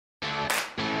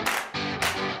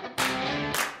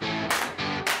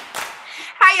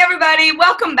everybody.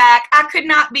 Welcome back. I could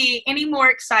not be any more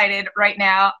excited right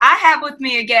now. I have with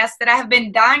me a guest that I have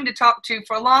been dying to talk to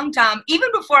for a long time, even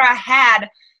before I had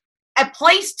a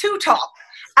place to talk.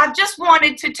 I've just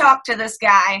wanted to talk to this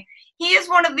guy. He is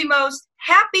one of the most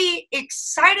happy,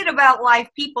 excited about life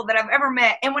people that I've ever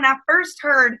met. And when I first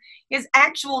heard his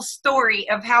actual story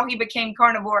of how he became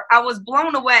carnivore, I was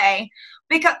blown away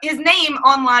because his name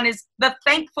online is The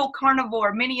Thankful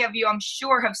Carnivore. Many of you, I'm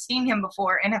sure, have seen him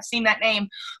before and have seen that name.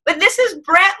 But this is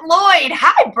Brett Lloyd.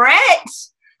 Hi, Brett.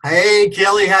 Hey,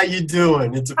 Kelly, how you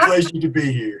doing? It's a pleasure to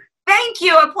be here. Thank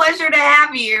you. A pleasure to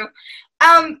have you.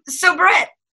 So, Brett,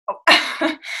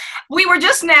 we were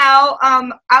just now,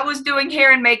 I was doing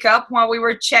hair and makeup while we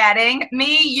were chatting,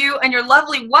 me, you, and your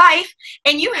lovely wife,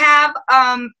 and you have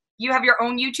your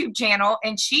own YouTube channel,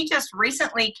 and she just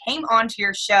recently came onto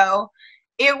your show.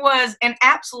 It was an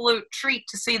absolute treat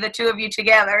to see the two of you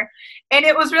together, and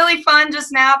it was really fun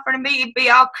just now for me to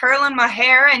be all curling my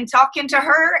hair and talking to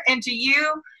her and to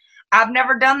you. I've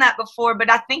never done that before, but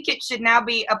I think it should now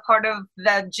be a part of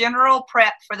the general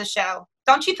prep for the show.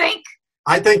 Don't you think?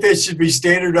 I think that should be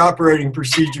standard operating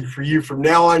procedure for you from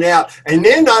now on out. And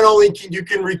then not only can you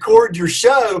record your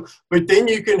show, but then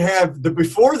you can have the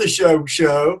before the show.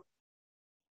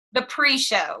 The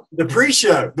pre-show. The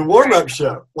pre-show, the warm-up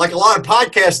show. Like a lot of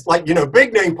podcasts, like,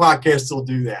 big name podcasts will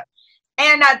do that.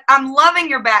 And I'm loving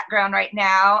your background right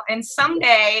now. And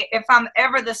someday, if I'm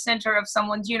ever the center of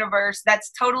someone's universe,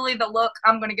 that's totally the look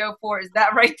I'm going to go for. Is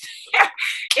that right there?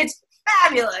 It's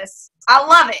fabulous. I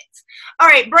love it. All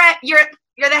right, Brett, you're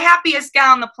the happiest guy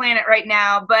on the planet right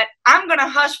now, but I'm going to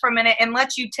hush for a minute and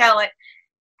let you tell it.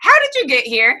 How did you get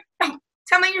here?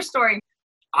 Tell me your story.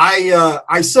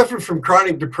 I suffered from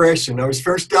chronic depression. I was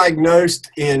first diagnosed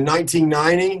in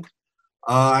 1990.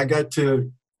 I got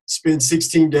to spend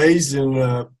 16 days in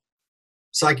a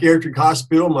psychiatric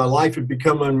hospital. My life had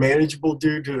become unmanageable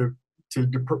due to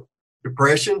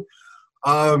depression.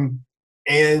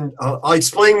 And I'll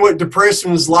explain what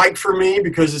depression is like for me,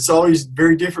 because it's always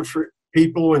very different for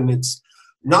people, and it's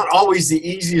not always the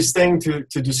easiest thing to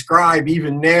describe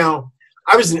even now.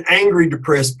 I was an angry,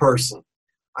 depressed person.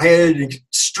 I had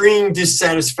extreme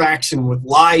dissatisfaction with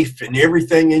life and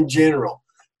everything in general.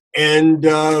 And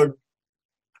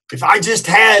if I just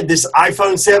had this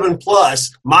iPhone 7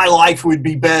 Plus, my life would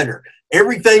be better.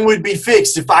 Everything would be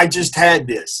fixed if I just had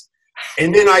this.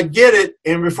 And then I'd get it,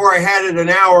 and before I had it an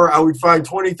hour, I would find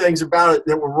 20 things about it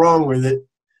that were wrong with it,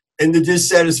 and the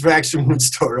dissatisfaction would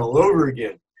start all over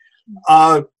again.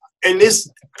 And this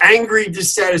angry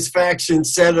dissatisfaction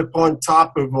sat upon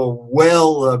top of a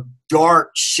well of dark,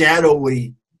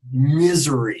 shadowy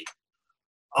misery.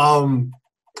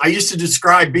 I used to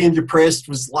describe being depressed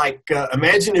was like,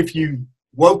 imagine if you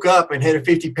woke up and had a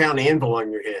 50-pound anvil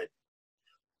on your head,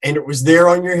 and it was there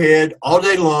on your head all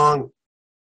day long,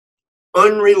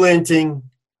 unrelenting,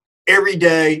 every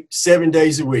day, 7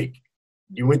 days a week.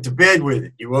 You went to bed with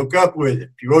it. You woke up with it.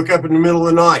 If you woke up in the middle of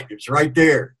the night, it was right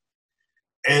there.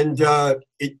 And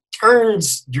it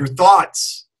turns your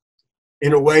thoughts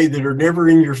in a way that are never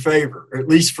in your favor. Or at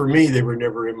least for me, they were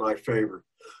never in my favor.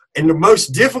 And the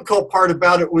most difficult part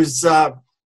about it was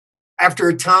after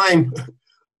a time,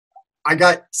 I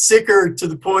got sicker to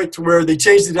the point to where they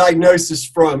changed the diagnosis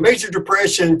from major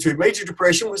depression to major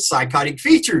depression with psychotic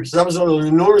features. I was on an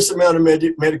enormous amount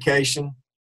of medication.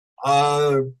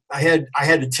 I had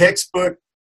a textbook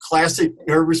classic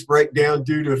nervous breakdown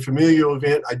due to a familial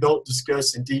event I don't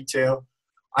discuss in detail.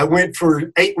 I went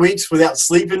for 8 weeks without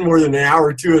sleeping more than an hour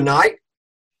or two a night.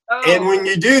 Oh. And when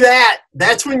you do that,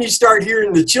 that's when you start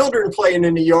hearing the children playing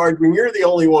in the yard when you're the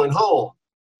only one home.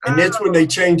 And that's when they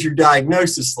change your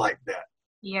diagnosis like that.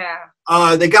 Yeah.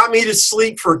 They got me to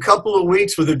sleep for a couple of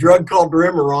weeks with a drug called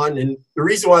Remeron. And the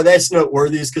reason why that's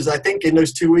noteworthy is because I think in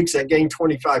those 2 weeks I gained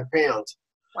 25 pounds.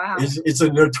 Wow. It's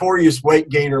a notorious weight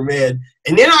gainer med.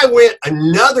 And then I went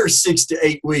another 6 to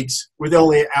 8 weeks with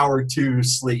only an hour or two of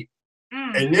sleep.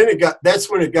 And then that's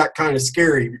when it got kind of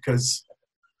scary, because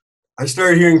I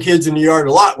started hearing kids in the yard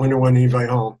a lot when there wasn't anybody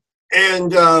home.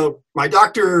 And my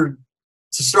doctor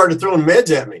started throwing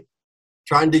meds at me,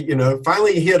 trying to,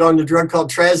 finally hit on the drug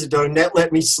called trazodone. That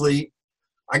let me sleep.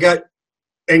 I got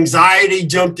anxiety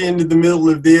jumped into the middle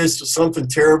of this, was something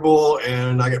terrible,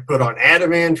 and I got put on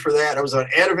Ativan for that. I was on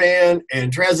Ativan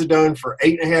and trazodone for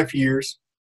 8.5 years.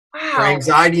 Wow. For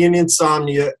anxiety and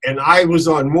insomnia, and I was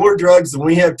on more drugs than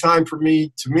we have time for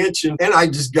me to mention, and I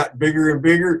just got bigger and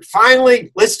bigger.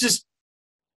 Finally, let's just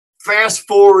fast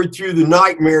forward through the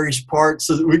nightmarish part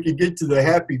so that we could get to the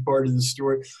happy part of the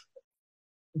story.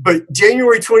 But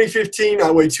January 2015,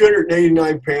 I weighed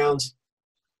 289 pounds.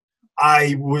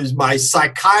 my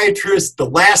psychiatrist, the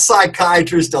last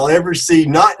psychiatrist I'll ever see,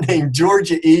 not named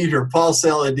Georgia Eade or Paul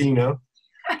Saladino,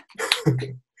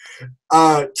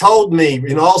 told me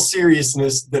in all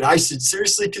seriousness that I should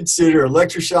seriously consider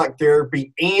electroshock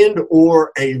therapy and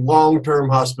or a long-term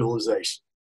hospitalization.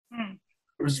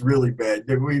 It was really bad.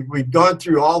 We'd gone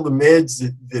through all the meds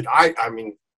that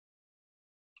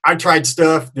I tried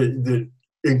stuff that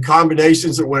in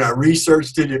combinations that when I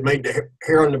researched it, it made the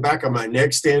hair on the back of my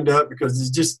neck stand up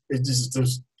because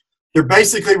they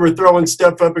basically were throwing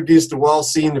stuff up against the wall,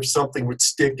 seeing if something would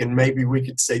stick and maybe we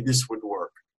could say this would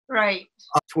work. Right.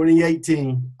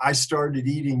 2018, I started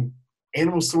eating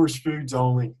animal source foods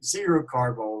only, zero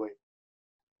carb only,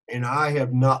 and I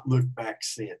have not looked back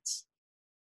since.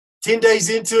 10 days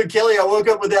into it, Kelly, I woke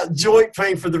up without joint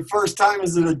pain for the first time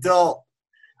as an adult.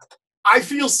 I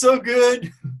feel so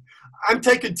good. I'm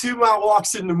taking 2-mile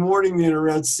walks in the morning then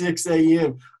around 6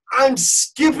 a.m. I'm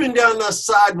skipping down the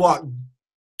sidewalk,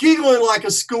 giggling like a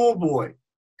schoolboy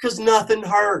because nothing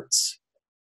hurts.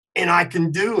 And I can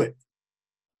do it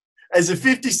as a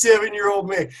 57-year-old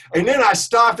man. And then I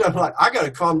stopped. I'm like, I got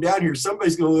to calm down here.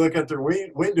 Somebody's going to look out their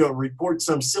window and report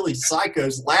some silly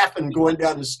psychos laughing going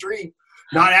down the street,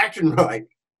 not acting right.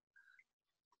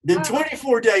 Then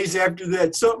 24 days after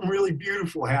that, something really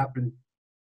beautiful happened.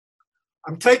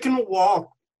 I'm taking a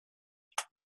walk,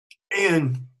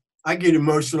 and I get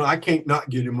emotional. I can't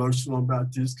not get emotional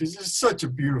about this because it's such a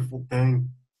beautiful thing.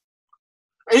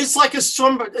 And it's like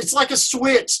a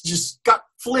switch just got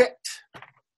flipped.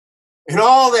 And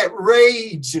all that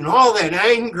rage and all that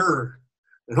anger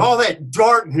and all that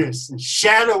darkness and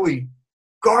shadowy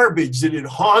garbage that had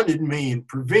haunted me and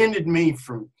prevented me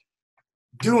from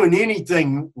doing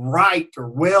anything right or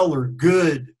well or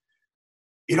good,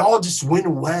 it all just went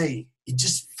away. It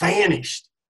just vanished.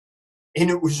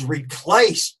 And it was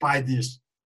replaced by this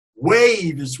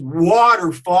wave, this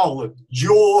waterfall of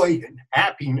joy and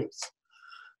happiness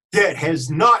that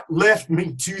has not left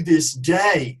me to this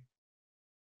day.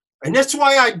 And that's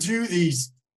why I do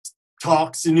these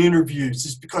talks and interviews,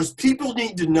 is because people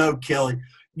need to know, Kelly,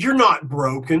 you're not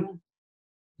broken.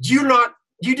 You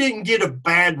didn't get a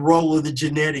bad roll of the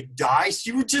genetic dice.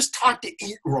 You were just taught to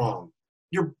eat wrong.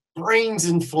 Your brain's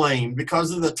inflamed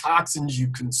because of the toxins you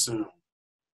consume.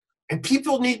 And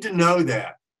people need to know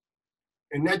that.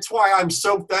 And that's why I'm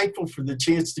so thankful for the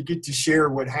chance to get to share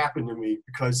what happened to me,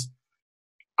 because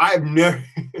I've never,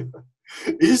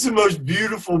 it is the most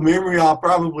beautiful memory I'll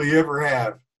probably ever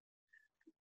have.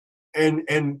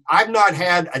 And I've not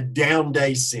had a down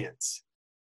day since.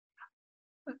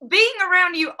 Being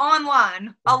around you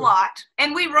online a lot,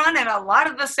 and we run in a lot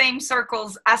of the same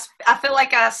circles. I feel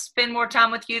like I spend more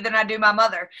time with you than I do my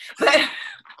mother. But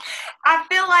I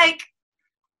feel like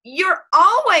you're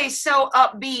always so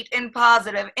upbeat and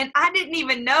positive. And I didn't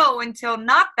even know until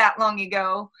not that long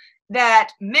ago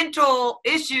that mental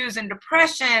issues and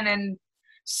depression and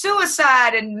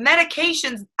suicide and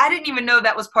medications, I didn't even know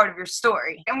that was part of your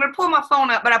story. I'm going to pull my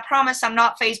phone up, but I promise I'm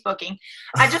not Facebooking.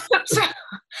 I just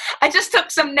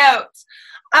took some notes.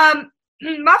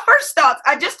 My first thoughts,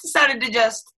 I just decided to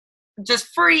just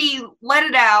free, let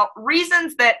it out.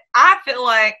 Reasons that I feel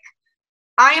like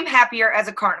I am happier as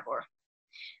a carnivore.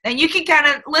 And you can kind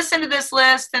of listen to this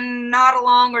list and nod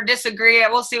along or disagree.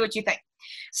 We'll see what you think.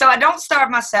 So I don't starve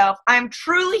myself. I am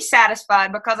truly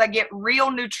satisfied because I get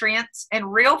real nutrients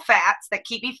and real fats that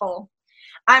keep me full.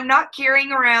 I'm not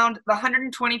carrying around the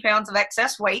 120 pounds of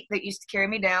excess weight that used to carry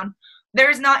me down. There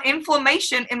is not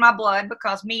inflammation in my blood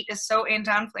because meat is so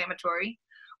anti-inflammatory.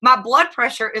 My blood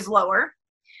pressure is lower.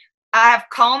 I have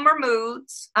calmer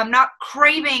moods. I'm not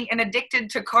craving and addicted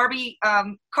to carby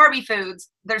foods.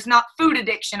 There's not food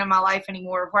addiction in my life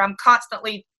anymore where I'm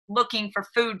constantly looking for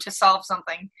food to solve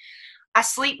something. I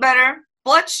sleep better.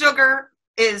 Blood sugar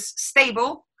is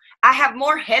stable. I have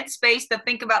more headspace to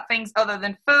think about things other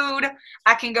than food.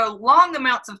 I can go long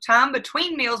amounts of time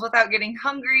between meals without getting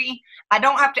hungry. I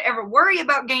don't have to ever worry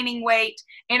about gaining weight,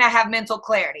 and I have mental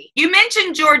clarity. You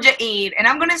mentioned Georgia Eade, and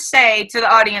I'm going to say to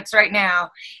the audience right now,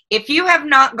 if you have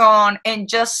not gone and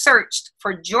just searched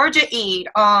for Georgia Eade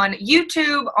on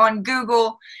YouTube, on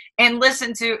Google, and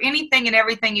listened to anything and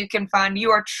everything you can find,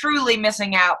 you are truly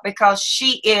missing out because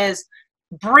she is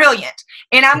brilliant.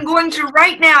 And I'm going to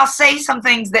right now say some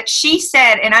things that she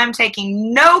said, and I'm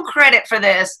taking no credit for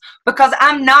this because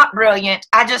I'm not brilliant.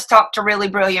 I just talk to really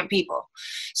brilliant people.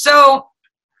 So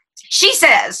she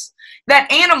says that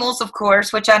animals, of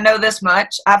course, which I know this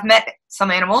much, I've met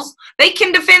some animals, they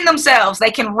can defend themselves.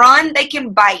 They can run, they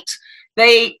can bite.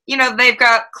 They've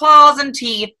got claws and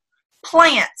teeth.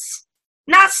 Plants,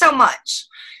 not so much.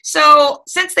 So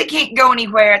since they can't go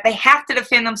anywhere, they have to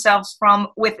defend themselves from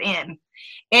within.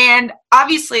 And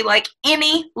obviously, like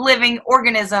any living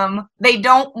organism, they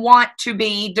don't want to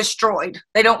be destroyed.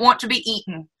 They don't want to be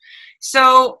eaten.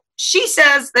 So she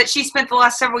says that she spent the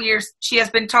last several years, she has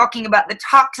been talking about the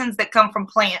toxins that come from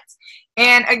plants.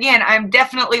 And again, I'm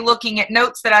definitely looking at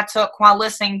notes that I took while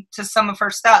listening to some of her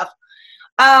stuff.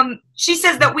 She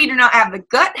says that we do not have the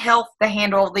gut health to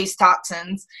handle these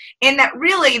toxins, and that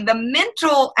really the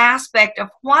mental aspect of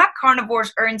why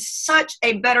carnivores are in such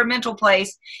a better mental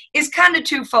place is kind of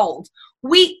twofold.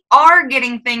 We are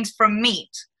getting things from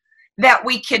meat that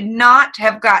we could not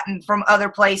have gotten from other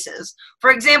places.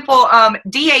 For example,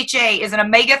 DHA is an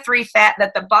omega-3 fat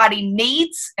that the body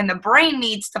needs and the brain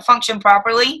needs to function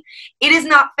properly. It is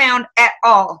not found at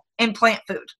all in plant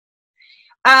food.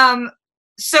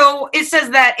 So it says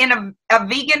that in a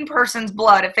vegan person's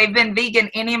blood, if they've been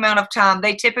vegan any amount of time,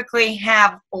 they typically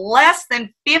have less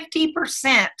than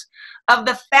 50% of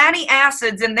the fatty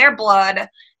acids in their blood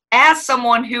as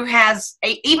someone who has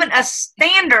even a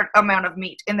standard amount of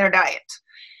meat in their diet.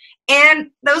 And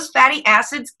those fatty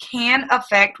acids can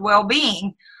affect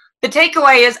well-being. The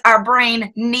takeaway is our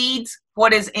brain needs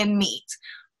what is in meat.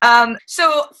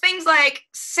 So things like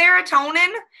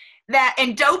serotonin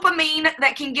and dopamine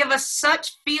that can give us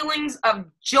such feelings of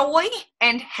joy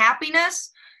and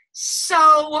happiness,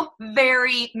 so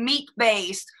very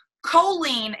meat-based.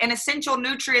 Choline, an essential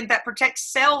nutrient that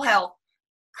protects cell health,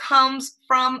 comes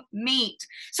from meat.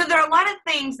 So there are a lot of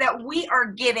things that we are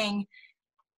getting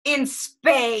in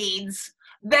spades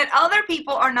that other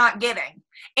people are not getting.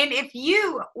 And if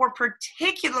you were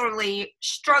particularly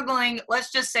struggling,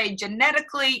 let's just say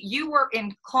genetically, you were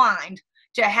inclined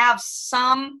to have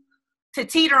to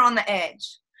teeter on the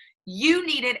edge. You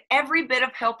needed every bit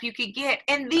of help you could get.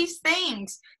 And these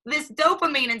things, this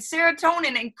dopamine and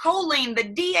serotonin and choline, the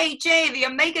DHA, the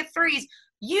omega-3s,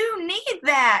 you need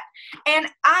that. And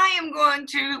I am going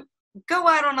to go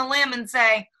out on a limb and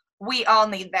say, we all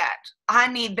need that. I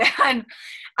need that.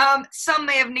 Some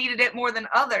may have needed it more than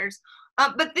others.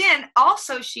 But then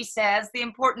also she says the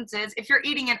importance is if you're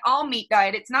eating an all meat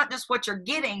diet, it's not just what you're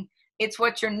getting, it's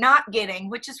what you're not getting,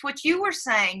 which is what you were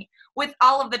saying with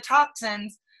all of the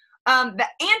toxins, the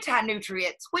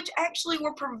anti-nutrients, which actually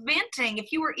were preventing,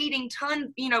 if you were eating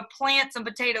plants and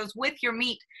potatoes with your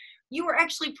meat, you were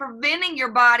actually preventing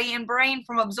your body and brain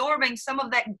from absorbing some of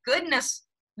that goodness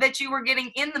that you were getting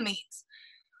in the meats.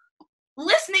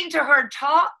 Listening to her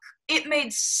talk, it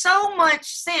made so much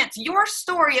sense. Your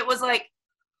story, it was like,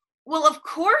 well, of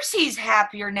course he's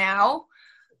happier now.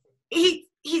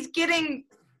 He's getting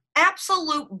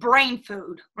absolute brain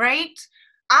food, right?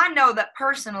 I know that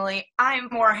personally, I'm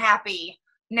more happy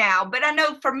now, but I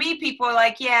know for me, people are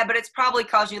like, yeah, but it's probably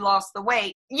because you lost the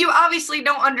weight. You obviously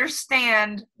don't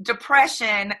understand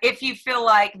depression if you feel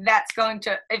like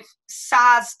if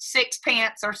size 6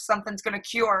 pants or something's going to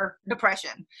cure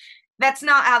depression. That's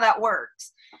not how that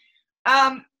works.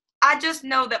 I just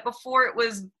know that before it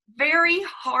was very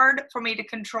hard for me to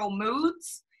control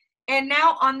moods. And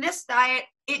now on this diet,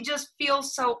 it just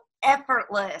feels so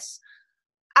effortless.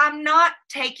 I'm not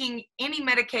taking any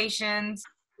medications.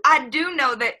 I do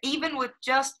know that even with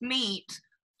just meat,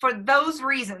 for those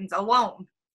reasons alone,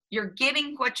 you're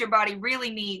getting what your body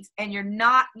really needs, and you're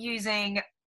not using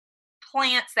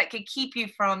plants that could keep you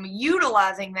from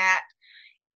utilizing that.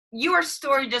 Your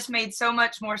story just made so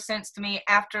much more sense to me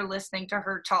after listening to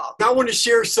her talk. I want to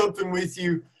share something with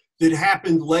you that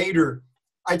happened later.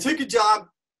 I took a job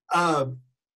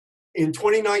in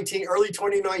 2019, early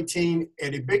 2019,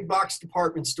 at a big box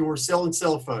department store selling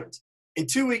cell phones. And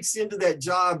 2 weeks into that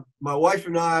job, my wife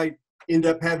and I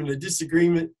ended up having a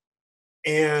disagreement.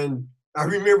 And I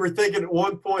remember thinking at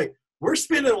one point, we're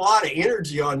spending a lot of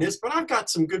energy on this, but I've got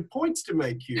some good points to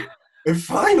make here. And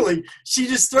finally, she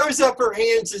just throws up her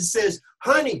hands and says,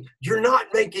 honey, you're not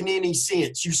making any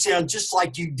sense. You sound just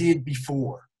like you did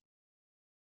before.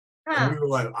 And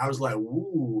I was like,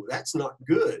 ooh, that's not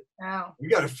good. Oh. We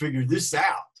got to figure this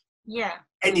out. Yeah.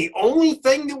 And the only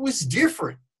thing that was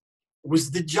different was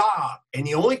the job. And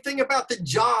the only thing about the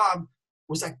job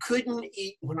was I couldn't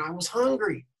eat when I was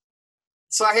hungry.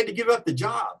 So I had to give up the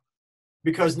job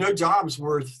because no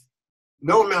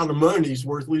amount of money is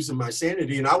worth losing my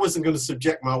sanity. And I wasn't going to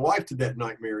subject my wife to that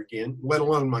nightmare again, let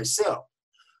alone myself.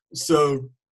 So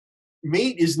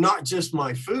meat is not just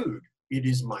my food. It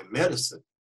is my medicine.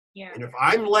 Yeah. And if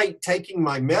I'm late taking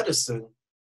my medicine,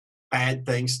 bad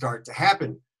things start to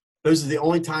happen. Those are the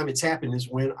only time it's happened is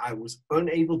when I was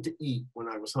unable to eat when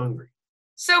I was hungry.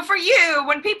 So for you,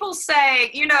 when people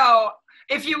say,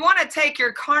 if you want to take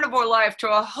your carnivore life to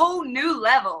a whole new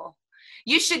level,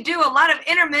 You should do a lot of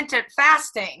intermittent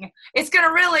fasting. It's going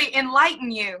to really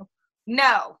enlighten you.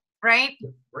 No, right?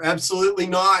 Absolutely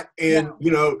not. And,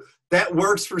 No. that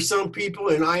works for some people,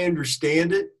 and I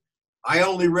understand it. I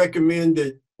only recommend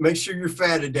that make sure you're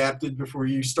fat adapted before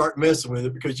you start messing with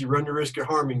it, because you run the risk of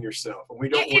harming yourself. And we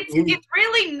don't want any. It's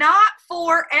really not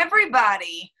for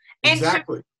everybody.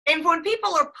 Exactly. And when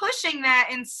people are pushing that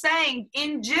and saying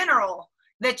in general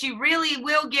that you really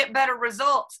will get better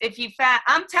results if you fat,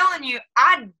 I'm telling you,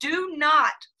 I do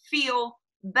not feel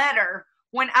better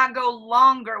when I go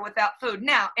longer without food.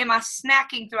 Now, am I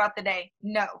snacking throughout the day?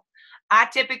 No. I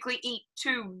typically eat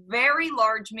 2 very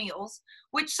large meals,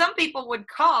 which some people would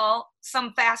call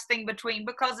some fasting between,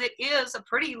 because it is a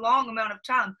pretty long amount of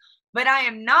time. But I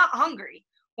am not hungry.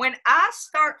 When I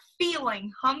start feeling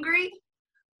hungry,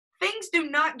 things do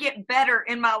not get better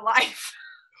in my life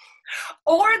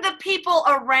or the people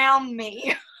around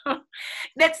me.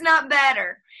 That's not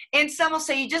better. And some will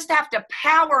say you just have to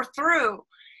power through.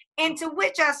 And to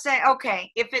which I say,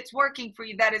 okay, if it's working for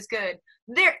you, that is good.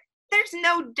 There's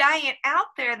no diet out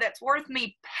there that's worth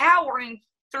me powering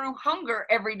through hunger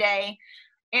every day.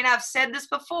 And I've said this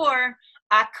before,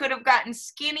 I could have gotten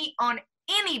skinny on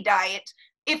any diet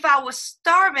if I was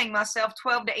starving myself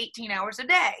 12 to 18 hours a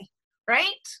day, right?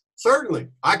 Certainly.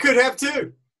 I could have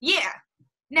too. Yeah.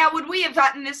 Now, would we have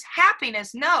gotten this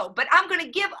happiness? No. But I'm going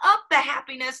to give up the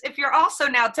happiness if you're also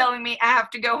now telling me I have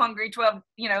to go hungry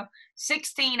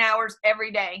 16 hours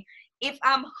every day. If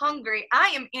I'm hungry, I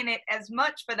am in it as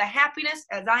much for the happiness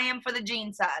as I am for the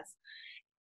jean size.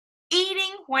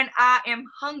 Eating when I am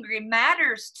hungry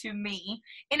matters to me.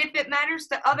 And if it matters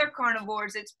to other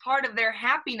carnivores, it's part of their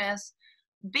happiness.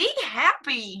 Be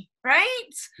happy, right?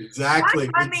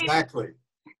 Exactly. Exactly.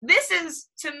 This is,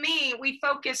 to me, we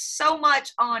focus so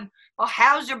much on, well,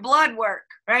 how's your blood work,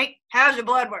 right? How's your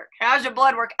blood work? How's your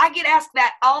blood work? I get asked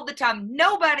that all the time.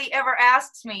 Nobody ever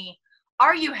asks me,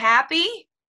 are you happy?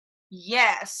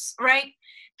 Yes, right?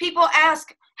 People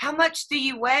ask, how much do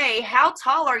you weigh? How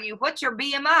tall are you? What's your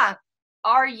BMI?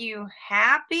 Are you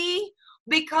happy?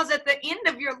 Because at the end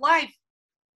of your life,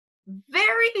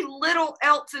 very little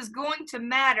else is going to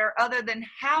matter other than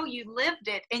how you lived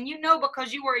it. And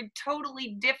because you were a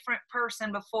totally different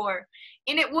person before.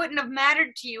 And it wouldn't have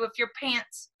mattered to you if your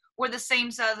pants were the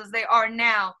same size as they are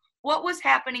now. What was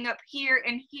happening up here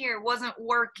and here wasn't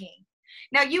working.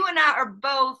 Now, you and I are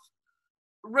both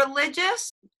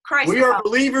religious. We are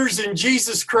believers in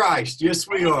Jesus Christ. Yes,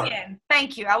 we are.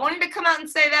 Thank you. I wanted to come out and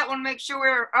say that one, make sure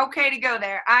we're okay to go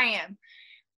there. I am.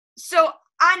 So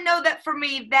I know that for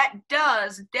me, that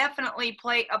does definitely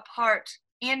play a part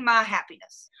in my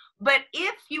happiness. But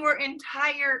if your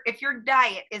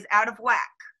diet is out of whack,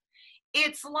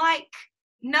 it's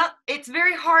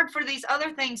very hard for these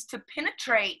other things to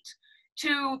penetrate,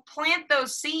 to plant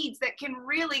those seeds that can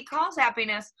really cause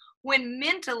happiness when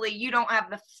mentally you don't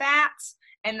have the fats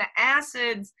and the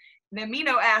acids, the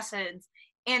amino acids,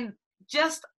 and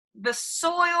just the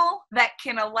soil that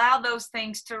can allow those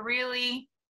things to really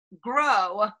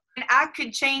grow. And I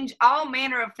could change all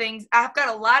manner of things. I've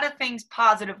got a lot of things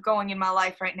positive going in my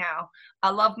life right now. I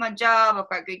love my job. I've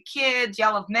got good kids.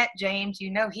 Y'all have met James.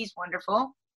 He's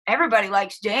wonderful. Everybody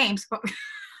likes James.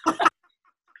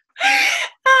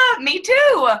 Me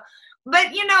too. But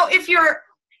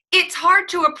it's hard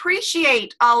to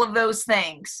appreciate all of those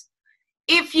things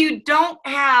if you don't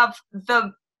have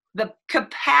the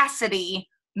capacity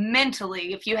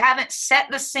mentally, if you haven't set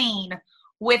the scene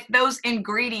with those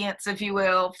ingredients, if you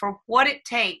will, for what it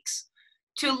takes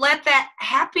to let that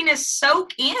happiness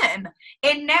soak in.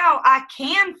 And now I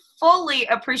can fully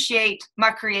appreciate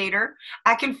my Creator.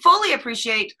 I can fully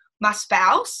appreciate my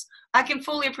spouse. I can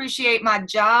fully appreciate my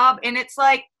job. And it's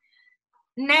like,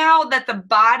 now that the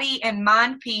body and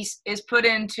mind piece is put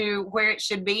into where it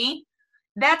should be,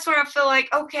 that's where I feel like,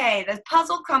 okay, the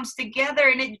puzzle comes together,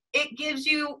 and it gives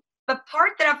you the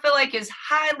part that I feel like is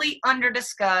highly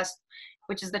under-discussed,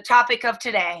 which is the topic of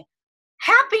today,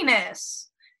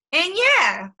 happiness. And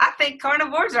yeah, I think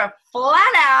carnivores are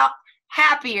flat out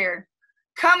happier.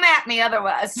 Come at me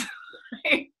otherwise.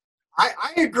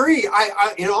 I agree.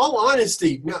 I in all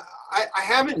honesty, I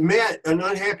haven't met an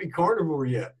unhappy carnivore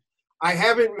yet. I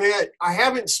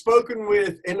haven't spoken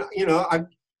with, and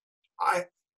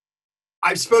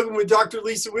I've spoken with Dr.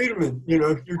 Lisa Wiedemann,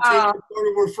 your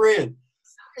carnivore friend.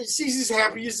 She's as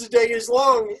happy as the day is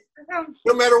long.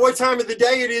 No matter what time of the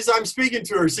day it is, I'm speaking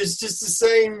to her. So it's just the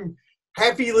same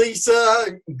happy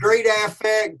Lisa, great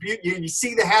affect. You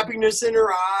see the happiness in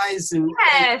her eyes. And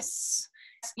yes.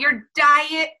 yes, your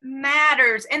diet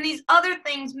matters, and these other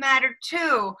things matter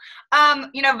too.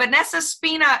 Vanessa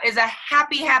Spina is a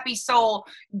happy soul.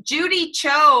 Judy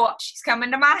Cho, she's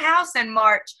coming to my house in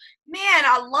March. Man,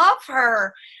 I love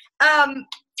her.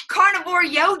 Carnivore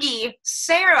Yogi,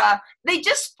 Sarah, they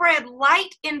just spread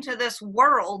light into this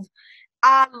world.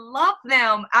 I love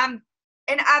them. And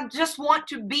I just want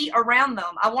to be around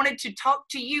them. I wanted to talk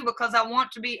to you because I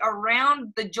want to be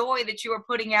around the joy that you are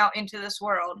putting out into this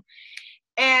world.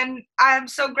 And I'm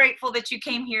so grateful that you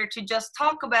came here to just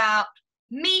talk about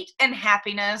meat and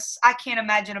happiness. I can't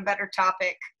imagine a better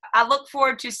topic. I look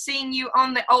forward to seeing you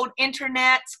on the old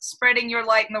internet, spreading your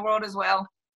light in the world as well.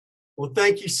 Well,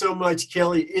 thank you so much,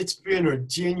 Kelly. It's been a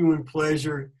genuine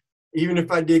pleasure, even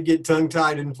if I did get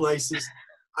tongue-tied in places.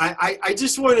 I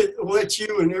just want to let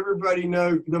you and everybody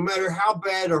know, no matter how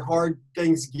bad or hard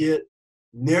things get,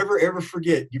 never, ever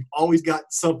forget, you've always got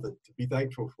something to be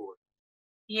thankful for.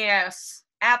 Yes,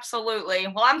 absolutely.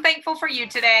 Well, I'm thankful for you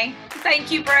today.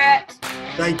 Thank you, Brett.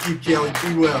 Thank you, Kelly.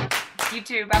 Be well. You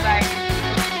too. Bye-bye.